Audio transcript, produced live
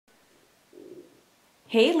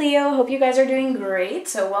Hey Leo, hope you guys are doing great.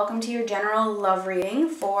 So welcome to your general love reading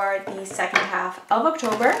for the second half of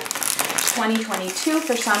October 2022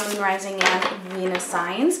 for Sun, Moon, Rising, and Venus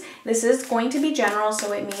signs. This is going to be general,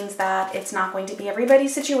 so it means that it's not going to be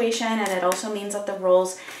everybody's situation, and it also means that the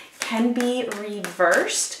roles can be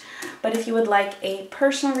reversed. But if you would like a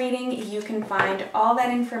personal reading, you can find all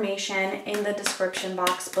that information in the description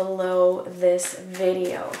box below this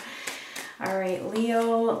video. All right,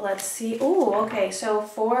 Leo, let's see. Oh, okay. So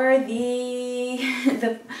for the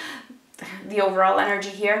overall energy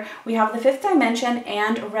here, we have the fifth dimension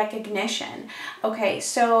and recognition. Okay,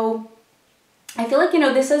 so I feel like,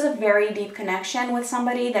 this is a very deep connection with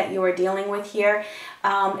somebody that you are dealing with here.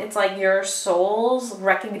 It's like your souls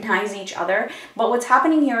recognize each other. But what's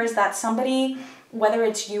happening here is that somebody, whether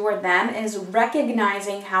it's you or them, is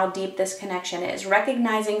recognizing how deep this connection is,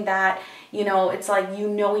 recognizing that, it's like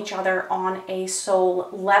each other on a soul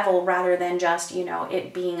level rather than just,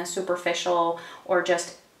 it being a superficial or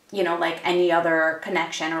just, like any other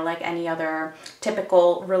connection or like any other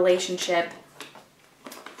typical relationship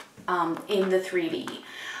in the 3D.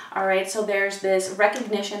 All right, so there's this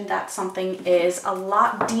recognition that something is a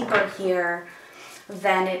lot deeper here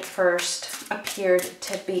than it first appeared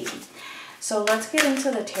to be. So let's get into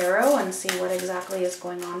the tarot and see what exactly is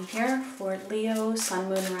going on here for Leo, Sun,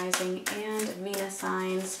 Moon, Rising, and Venus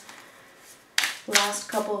signs. Last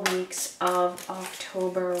couple weeks of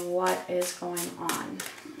October, what is going on?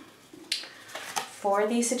 For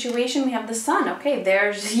the situation, we have the Sun. Okay,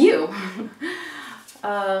 there's you.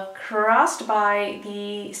 Crossed by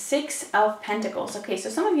the Six of Pentacles. Okay, so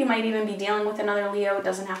some of you might even be dealing with another Leo. It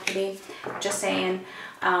doesn't have to be. Just saying,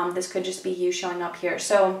 this could just be you showing up here.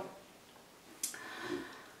 So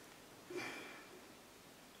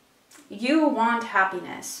you want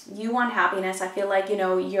happiness. You want happiness. I feel like,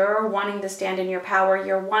 you're wanting to stand in your power.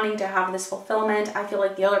 You're wanting to have this fulfillment. I feel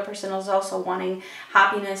like the other person is also wanting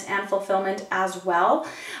happiness and fulfillment as well.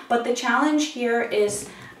 But the challenge here is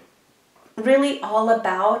really all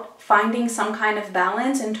about finding some kind of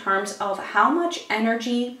balance in terms of how much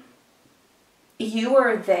energy you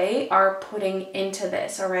or they are putting into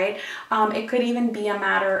this, all right? It could even be a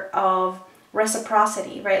matter of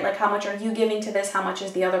reciprocity, right? Like how much are you giving to this? How much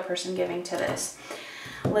is the other person giving to this?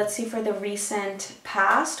 Let's see, for the recent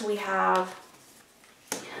past, we have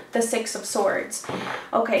the Six of Swords.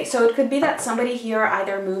 Okay, so it could be that somebody here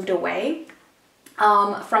either moved away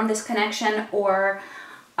from this connection, or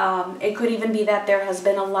it could even be that there has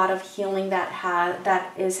been a lot of healing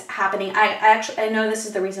that is happening. I know this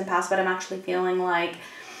is the recent past, but I'm actually feeling like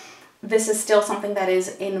this is still something that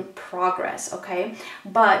is in progress, okay?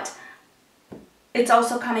 But it's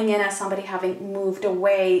also coming in as somebody having moved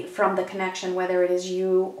away from the connection, whether it is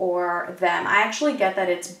you or them. I actually get that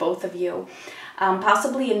it's both of you,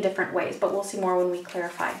 possibly in different ways, but we'll see more when we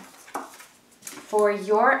clarify. For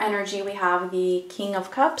your energy, we have the King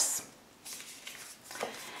of Cups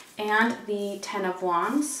and the Ten of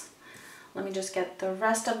Wands. Let me just get the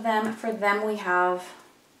rest of them. For them, we have,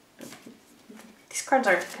 these cards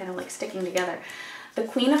are kind of like sticking together. The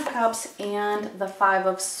Queen of Cups and the Five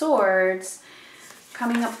of Swords.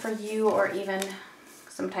 Coming up for you, or even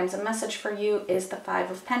sometimes a message for you, is the Five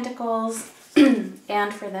of Pentacles,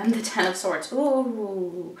 and for them, the Ten of Swords.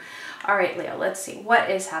 Ooh. All right, Leo, let's see. What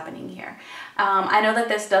is happening here? I know that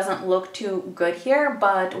this doesn't look too good here,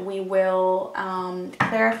 but we will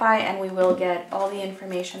clarify, and we will get all the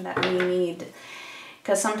information that we need,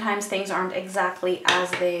 because sometimes things aren't exactly as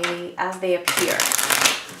they appear.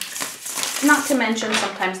 Not to mention,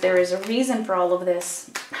 sometimes there is a reason for all of this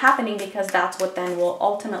happening, because that's what then will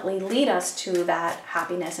ultimately lead us to that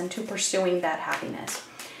happiness and to pursuing that happiness.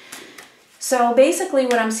 So basically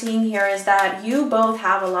what I'm seeing here is that you both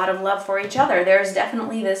have a lot of love for each other. There's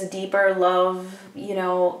definitely this deeper love,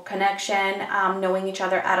 connection, knowing each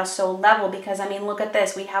other at a soul level, because I mean, look at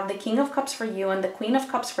this. We have the King of Cups for you and the Queen of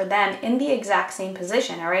Cups for them in the exact same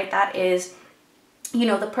position, all right? That is,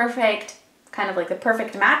 the perfect, kind of like the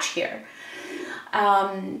perfect match here.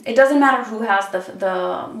 It doesn't matter who has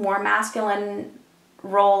the more masculine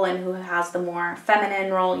role and who has the more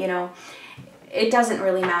feminine role, it doesn't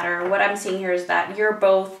really matter. What I'm seeing here is that you're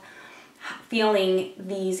both feeling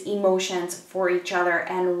these emotions for each other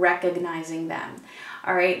and recognizing them.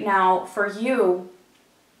 All right, now for you,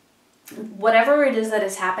 whatever it is that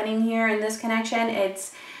is happening here in this connection,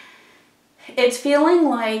 it's feeling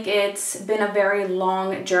like it's been a very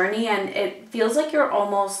long journey, and it feels like you're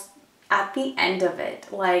almost at the end of it.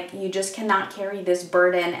 Like you just cannot carry this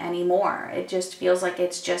burden anymore. It just feels like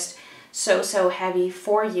it's just so heavy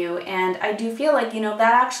for you. And I do feel like, that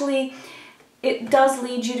actually, it does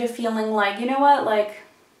lead you to feeling like, like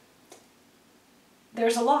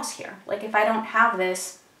there's a loss here. Like if I don't have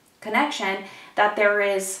this connection, that there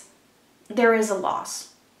is a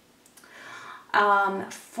loss.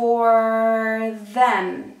 For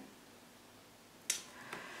them,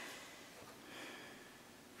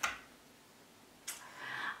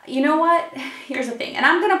 you know what? Here's the thing, and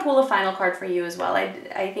I'm going to pull a final card for you as well.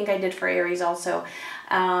 I think I did for Aries also.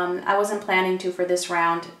 I wasn't planning to for this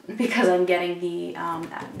round because I'm getting the,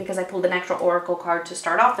 because I pulled an extra oracle card to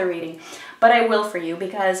start off the reading, but I will for you,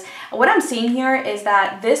 because what I'm seeing here is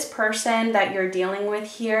that this person that you're dealing with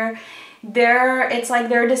here, it's like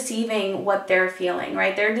they're deceiving what they're feeling,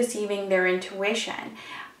 right? They're deceiving their intuition.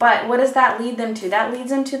 But what does that lead them to? That leads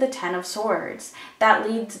them to the Ten of Swords. That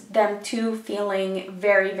leads them to feeling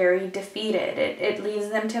very, very defeated. It leads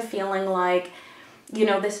them to feeling like, you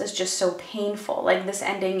know, this is just so painful. Like this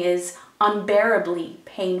ending is unbearably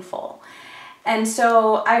painful. And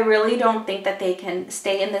so I really don't think that they can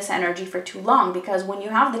stay in this energy for too long, because when you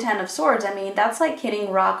have the Ten of Swords, I mean, that's like hitting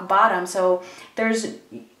rock bottom. So there's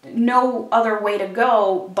no other way to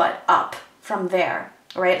go but up from there.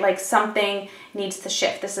 Right? Like something needs to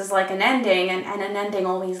shift. This is like an ending, and an ending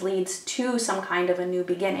always leads to some kind of a new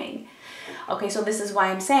beginning. Okay, so this is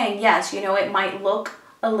why I'm saying, yes, you know, it might look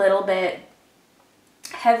a little bit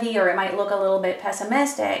heavy, or it might look a little bit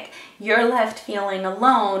pessimistic. You're left feeling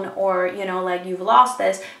alone, or, you know, like you've lost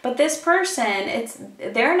this. But this person,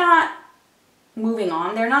 they're not moving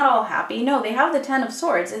on. They're not all happy. No, they have the Ten of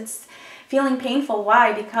Swords. It's feeling painful.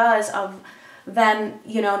 Why? Because of them,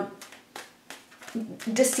 you know,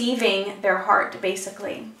 deceiving their heart,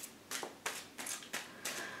 basically.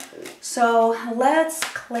 So let's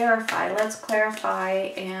clarify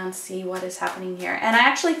and see what is happening here. And I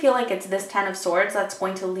actually feel like it's this Ten of Swords that's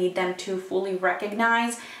going to lead them to fully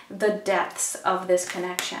recognize the depths of this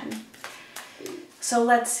connection. So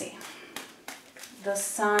let's see. The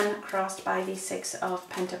Sun crossed by the Six of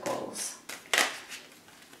Pentacles.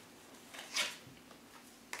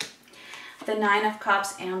 The Nine of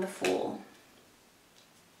Cups and the Fool.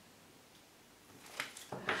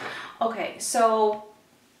 Okay, so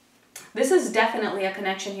this is definitely a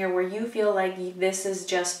connection here where you feel like this is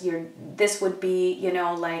just this would be, you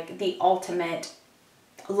know, like the ultimate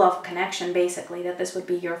love connection, basically, that this would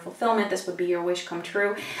be your fulfillment, this would be your wish come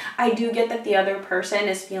true. I do get that the other person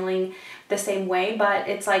is feeling the same way, but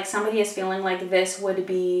it's like somebody is feeling like this would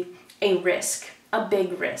be a risk, a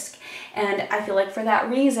big risk. And I feel like for that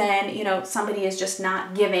reason, you know, somebody is just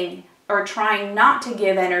not giving, or trying not to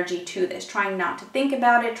give energy to this, trying not to think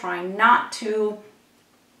about it, trying not to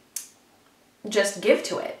just give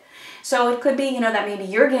to it. So it could be, you know, that maybe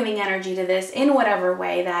you're giving energy to this in whatever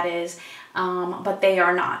way that is, but they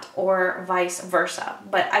are not, or vice versa.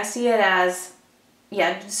 But I see it as,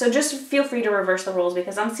 yeah, so just feel free to reverse the roles,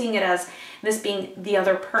 because I'm seeing it as this being the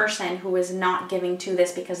other person who is not giving to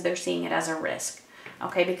this because they're seeing it as a risk.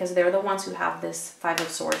 Okay, because they're the ones who have this Five of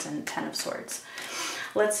Swords and Ten of Swords.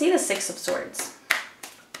 Let's see the Six of Swords.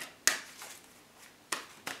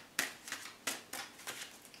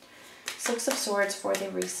 Six of Swords for the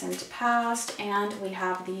recent past, and we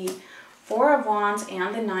have the Four of Wands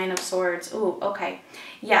and the Nine of Swords. Ooh, okay.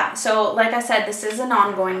 Yeah, so like I said, this is an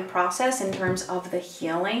ongoing process in terms of the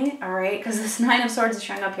healing, all right? Because this Nine of Swords is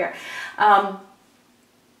showing up here.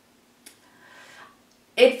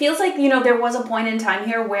 It feels like, you know, there was a point in time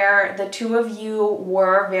here where the two of you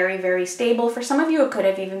were very, very stable. For some of you, it could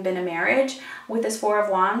have even been a marriage with this Four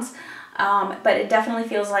of Wands. But it definitely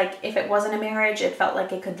feels like if it wasn't a marriage, it felt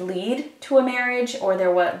like it could lead to a marriage, or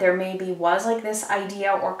there maybe was like this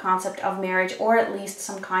idea or concept of marriage, or at least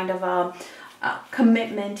some kind of a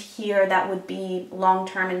commitment here that would be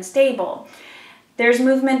long-term and stable. There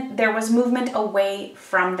was movement away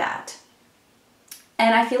from that.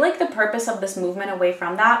 And I feel like the purpose of this movement away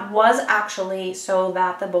from that was actually so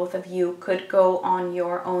that the both of you could go on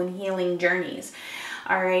your own healing journeys.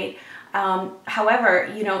 All right.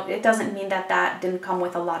 However, you know, it doesn't mean that that didn't come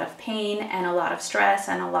with a lot of pain and a lot of stress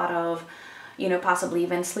and a lot of, you know, possibly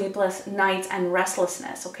even sleepless nights and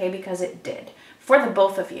restlessness. Okay. Because it did for the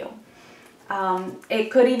both of you. It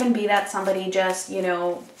could even be that somebody just, you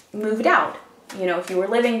know, moved out. You know, if you were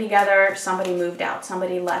living together, somebody moved out,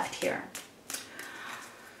 somebody left here.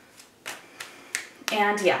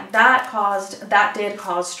 And yeah, that did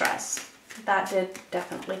cause stress. That did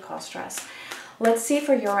definitely cause stress. Let's see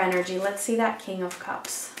for your energy. Let's see that King of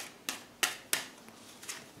Cups.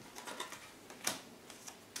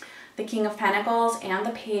 The King of Pentacles and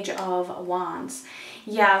the Page of Wands.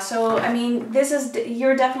 Yeah, so I mean,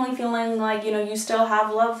 you're definitely feeling like, you know, you still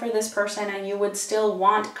have love for this person and you would still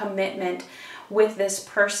want commitment with this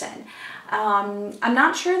person. I'm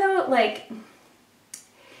not sure though, like,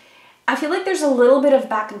 I feel like there's a little bit of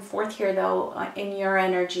back and forth here though in your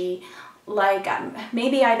energy. Like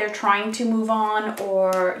maybe either trying to move on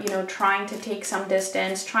or, you know, trying to take some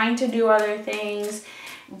distance, trying to do other things.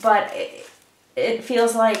 But it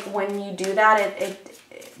feels like when you do that, it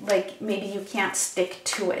like maybe you can't stick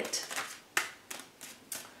to it.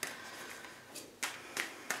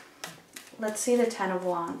 Let's see the Ten of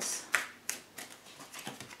Wands,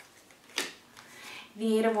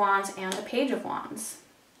 the Eight of Wands, and the Page of Wands.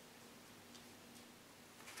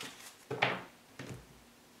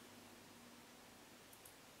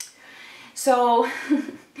 So,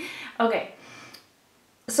 okay.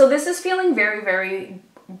 So this is feeling very, very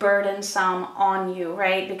burdensome on you,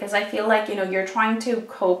 right? Because I feel like, you know, you're trying to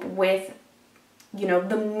cope with, you know,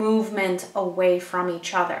 the movement away from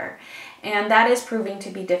each other. And that is proving to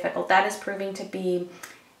be difficult. That is proving to be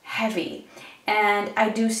heavy. And I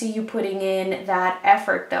do see you putting in that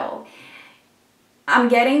effort though. I'm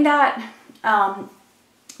getting that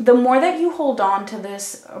the more that you hold on to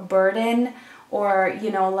this burden, or, you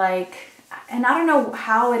know, like, and I don't know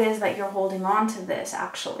how it is that you're holding on to this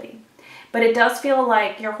actually, but it does feel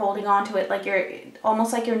like you're holding on to it, like you're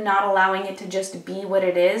almost like you're not allowing it to just be what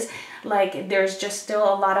it is. Like there's just still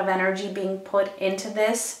a lot of energy being put into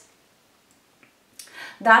this.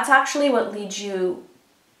 That's actually what leads you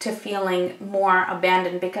to feeling more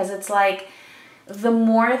abandoned, because it's like the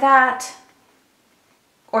more that,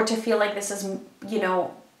 or to feel like this is, you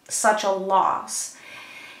know, such a loss,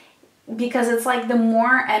 because it's like the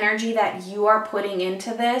more energy that you are putting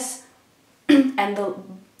into this and the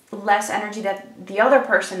less energy that the other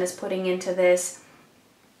person is putting into this,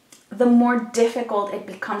 the more difficult it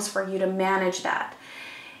becomes for you to manage that,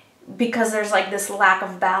 because there's like this lack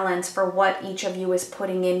of balance for what each of you is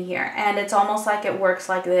putting in here. And it's almost like it works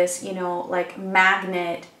like this, you know, like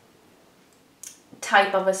magnet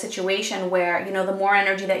type of a situation where, you know, the more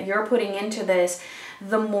energy that you're putting into this,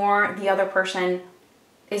 the more the other person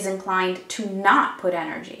is inclined to not put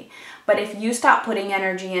energy. But if you stop putting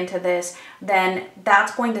energy into this, then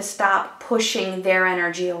that's going to stop pushing their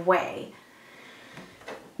energy away,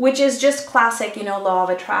 which is just classic, you know, law of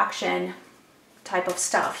attraction type of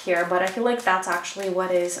stuff here. But I feel like that's actually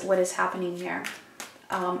what is happening here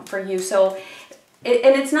for you. So,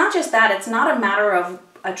 and it's not just that. It's not a matter of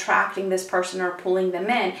attracting this person or pulling them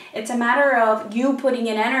in. It's a matter of you putting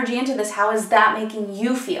in energy into this. How is that making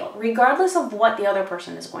you feel, regardless of what the other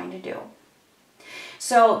person is going to do?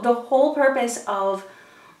 So the whole purpose of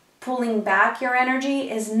pulling back your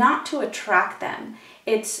energy is not to attract them.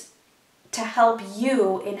 It's to help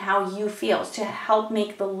you in how you feel, to help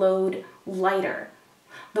make the load lighter.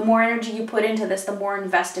 The more energy you put into this, the more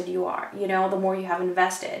invested you are, you know, the more you have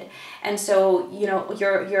invested. And so, you know,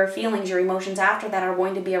 your feelings, your emotions after that are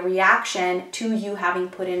going to be a reaction to you having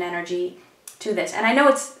put in energy to this. And I know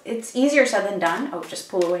it's easier said than done. Oh, just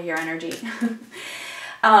pull away your energy.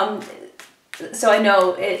 So I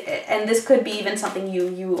know, and this could be even something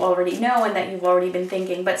you already know and that you've already been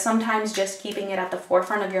thinking, but sometimes just keeping it at the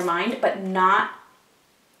forefront of your mind, but not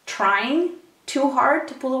trying too hard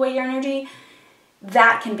to pull away your energy,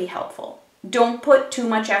 that can be helpful. Don't put too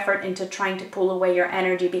much effort into trying to pull away your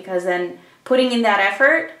energy, because then putting in that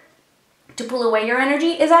effort to pull away your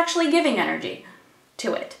energy is actually giving energy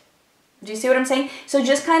to it. Do you see what I'm saying? So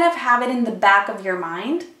just kind of have it in the back of your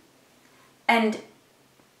mind and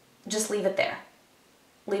just leave it there.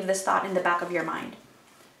 Leave this thought in the back of your mind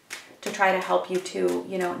to try to help you to,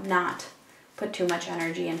 you know, not put too much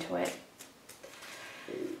energy into it.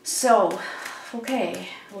 So, okay,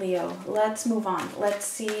 Leo, let's move on. Let's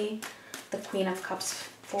see the Queen of Cups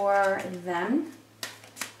for them.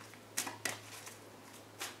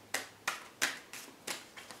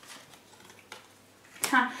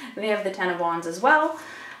 They have the Ten of Wands as well,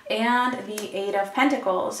 and the Eight of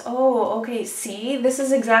Pentacles. Oh, okay, see, this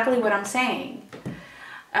is exactly what I'm saying.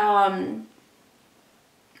 The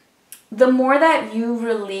more that you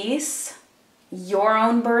release your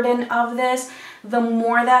own burden of this, the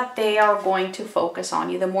more that they are going to focus on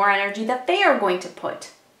you, the more energy that they are going to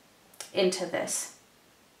put into this.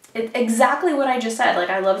 It's exactly what I just said. Like,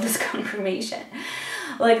 I love this confirmation.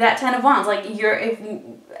 Like that Ten of Wands, like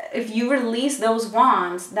if you release those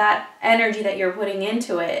wands, that energy that you're putting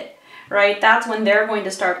into it, right? That's when they're going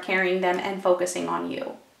to start carrying them and focusing on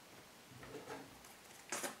you.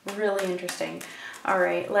 Really interesting. All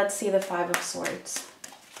right, let's see the Five of Swords.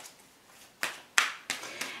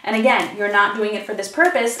 And again, you're not doing it for this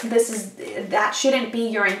purpose. That shouldn't be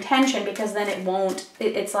your intention, because then it won't,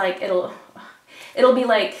 it's like, it'll be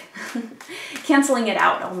like canceling it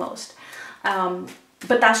out almost.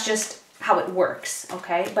 But that's just how it works,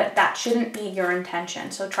 okay? But that shouldn't be your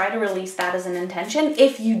intention. So try to release that as an intention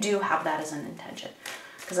if you do have that as an intention,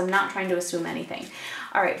 because I'm not trying to assume anything.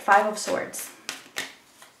 All right, Five of Swords.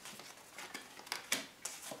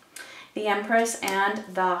 The Empress and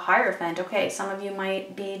the Hierophant. Okay, some of you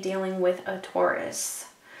might be dealing with a Taurus.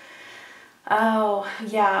 Oh,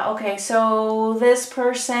 yeah, okay, so this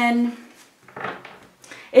person,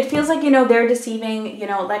 it feels like, you know, they're deceiving, you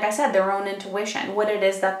know, like I said, their own intuition, what it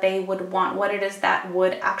is that they would want, what it is that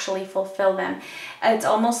would actually fulfill them. It's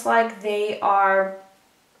almost like they are,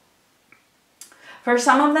 for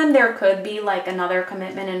some of them, there could be like another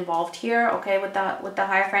commitment involved here, okay, with the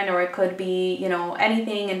Hierophant, or it could be, you know,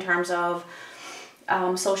 anything in terms of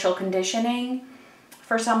social conditioning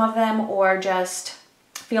for some of them, or just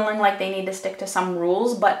feeling like they need to stick to some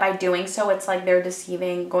rules, but by doing so, it's like they're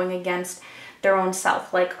deceiving, going against their own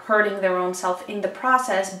self, like hurting their own self in the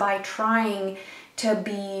process by trying to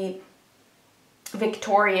be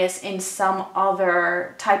victorious in some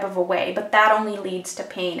other type of a way. But that only leads to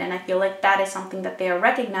pain, and I feel like that is something that they are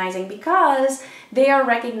recognizing, because they are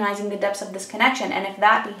recognizing the depths of this connection. And if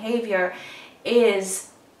that behavior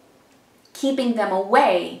is keeping them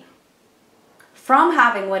away from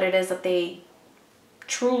having what it is that they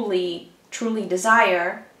truly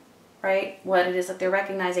desire, right? What it is that they're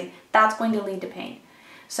recognizing, that's going to lead to pain.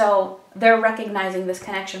 So they're recognizing this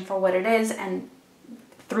connection for what it is, and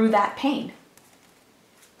through that pain,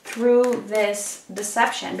 through this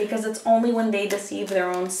deception, because it's only when they deceive their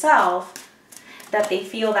own self that they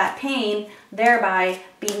feel that pain, thereby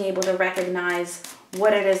being able to recognize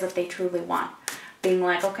what it is that they truly want. Being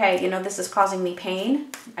like, okay, you know, this is causing me pain.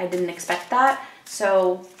 I didn't expect that.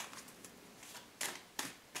 So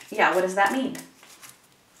yeah, what does that mean?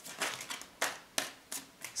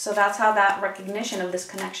 So that's how that recognition of this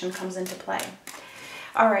connection comes into play.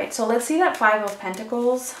 All right, so let's see that Five of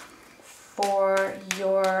Pentacles for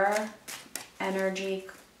your energy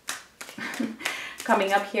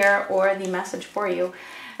coming up here, or the message for you.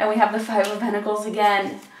 And we have the Five of Pentacles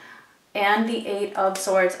again, and the Eight of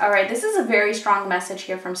Swords. All right, this is a very strong message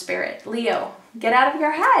here from Spirit. Leo, get out of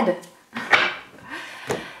your head.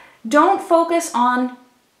 Don't focus on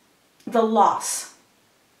the loss.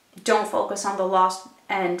 Don't focus on the loss.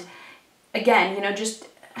 And again, you know, just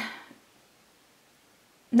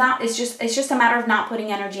not, it's just a matter of not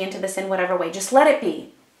putting energy into this in whatever way. Just let it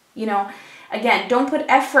be. You know, again, don't put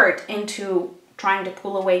effort into trying to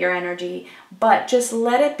pull away your energy, but just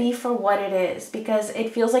let it be for what it is, because it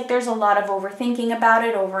feels like there's a lot of overthinking about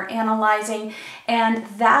it, over analyzing, and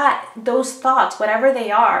that those thoughts, whatever they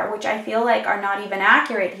are, which I feel like are not even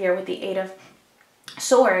accurate here with the Eight of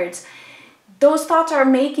Swords, those thoughts are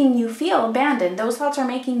making you feel abandoned. Those thoughts are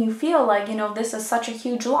making you feel like, you know, this is such a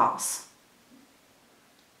huge loss.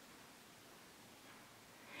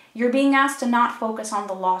 You're being asked to not focus on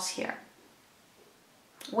the loss here,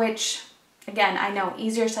 which, again, I know,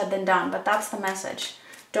 easier said than done, but that's the message.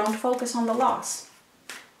 Don't focus on the loss.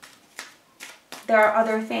 There are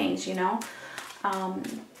other things, you know.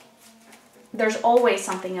 There's always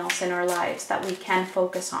something else in our lives that we can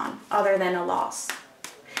focus on other than a loss.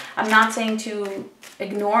 I'm not saying to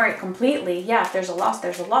ignore it completely. Yeah, if there's a loss,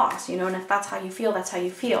 there's a loss, you know, and if that's how you feel, that's how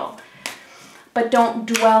you feel. But don't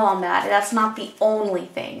dwell on that. That's not the only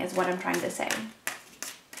thing, is what I'm trying to say.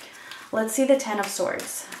 Let's see the Ten of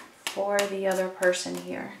Swords for the other person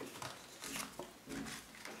here.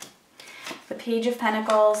 The Page of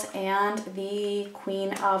Pentacles and the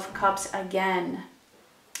Queen of Cups again.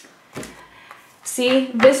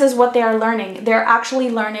 See, this is what they are learning. They're actually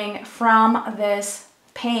learning from this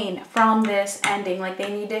pain, from this ending. Like,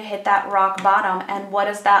 they need to hit that rock bottom. And what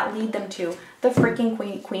does that lead them to? The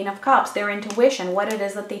freaking Queen of Cups, their intuition, what it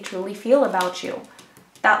is that they truly feel about you.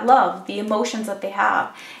 That love, the emotions that they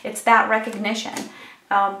have. It's that recognition.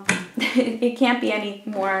 It can't be any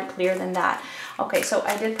more clear than that. Okay, so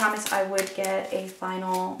I did promise I would get a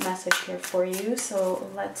final message here for you.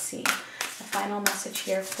 So let's see. A final message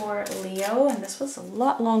here for Leo. And this was a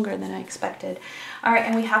lot longer than I expected. All right,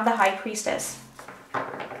 and we have the High Priestess.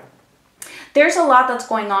 There's a lot that's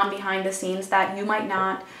going on behind the scenes that you might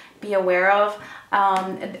not be aware of.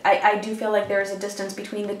 I do feel like there's a distance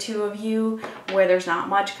between the two of you where there's not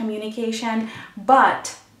much communication,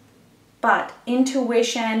 but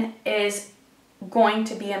intuition is going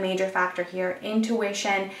to be a major factor here.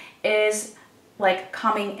 Intuition is like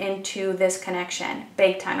coming into this connection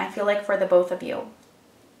big time, I feel like, for the both of you.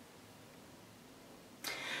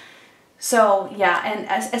 So yeah,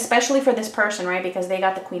 and especially for this person, right? Because they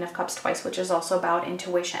got the Queen of Cups twice, which is also about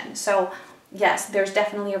intuition. So yes, there's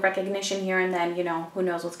definitely a recognition here, and then, you know, who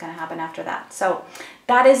knows what's going to happen after that. So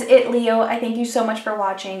that is it, Leo. I thank you so much for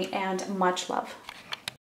watching, and much love.